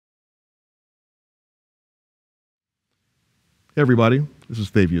Hey everybody, this is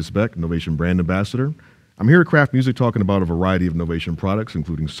Thavius Beck, Novation Brand Ambassador. I'm here at Kraft Music talking about a variety of Novation products,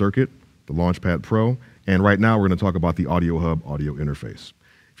 including Circuit, the Launchpad Pro, and right now we're going to talk about the Audiohub audio interface.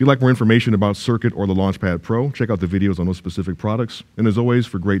 If you'd like more information about Circuit or the Launchpad Pro, check out the videos on those specific products. And as always,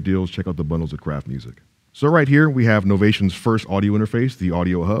 for great deals, check out the bundles at Kraft Music. So right here, we have Novation's first audio interface, the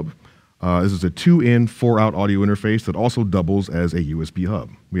Audiohub. This is a 2-in, 4-out audio interface that also doubles as a USB hub.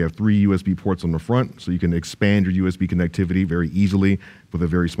 We have 3 USB ports on the front, so you can expand your USB connectivity very easily with a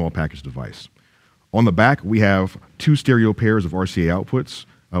very small package device. On the back, we have 2 stereo pairs of RCA outputs.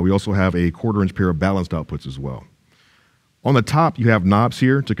 We also have a 1/4-inch pair of balanced outputs as well. On the top, you have knobs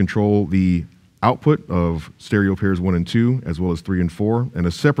here to control the output of stereo pairs 1 and 2, as well as 3 and 4, and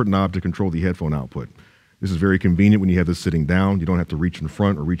a separate knob to control the headphone output. This is very convenient when you have this sitting down. You don't have to reach in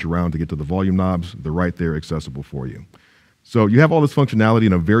front or reach around to get to the volume knobs. They're right there accessible for you. So you have all this functionality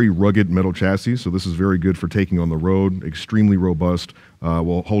in a very rugged metal chassis, so this is very good for taking on the road, extremely robust,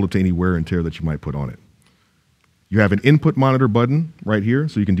 will hold up to any wear and tear that you might put on it. You have an input monitor button right here,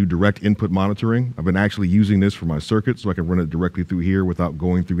 so you can do direct input monitoring. I've been actually using this for my circuit, so I can run it directly through here without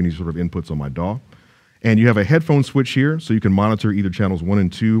going through any sort of inputs on my DAW. And you have a headphone switch here, so you can monitor either channels 1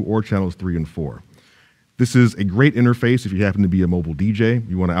 and 2 or channels 3 and 4. This is a great interface if you happen to be a mobile DJ.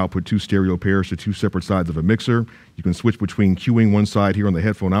 You want to output 2 stereo pairs to 2 separate sides of a mixer. You can switch between queuing one side here on the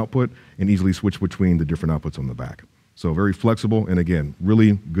headphone output and easily switch between the different outputs on the back. So very flexible and again,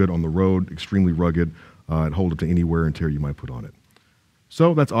 really good on the road, extremely rugged, and hold up to any wear and tear you might put on it.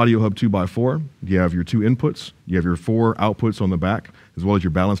 So that's Audiohub 2x4. You have your 2 inputs, you have your 4 outputs on the back, as well as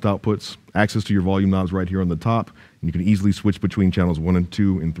your balanced outputs, access to your volume knobs right here on the top, and you can easily switch between channels 1 and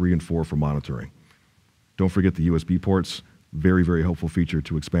 2 and 3 and 4 for monitoring. Don't forget the USB ports. Very, very helpful feature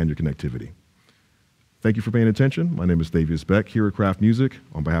to expand your connectivity. Thank you for paying attention. My name is Thavius Beck here at Kraft Music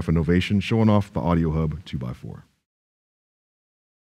on behalf of Novation, showing off the Audiohub 2x4.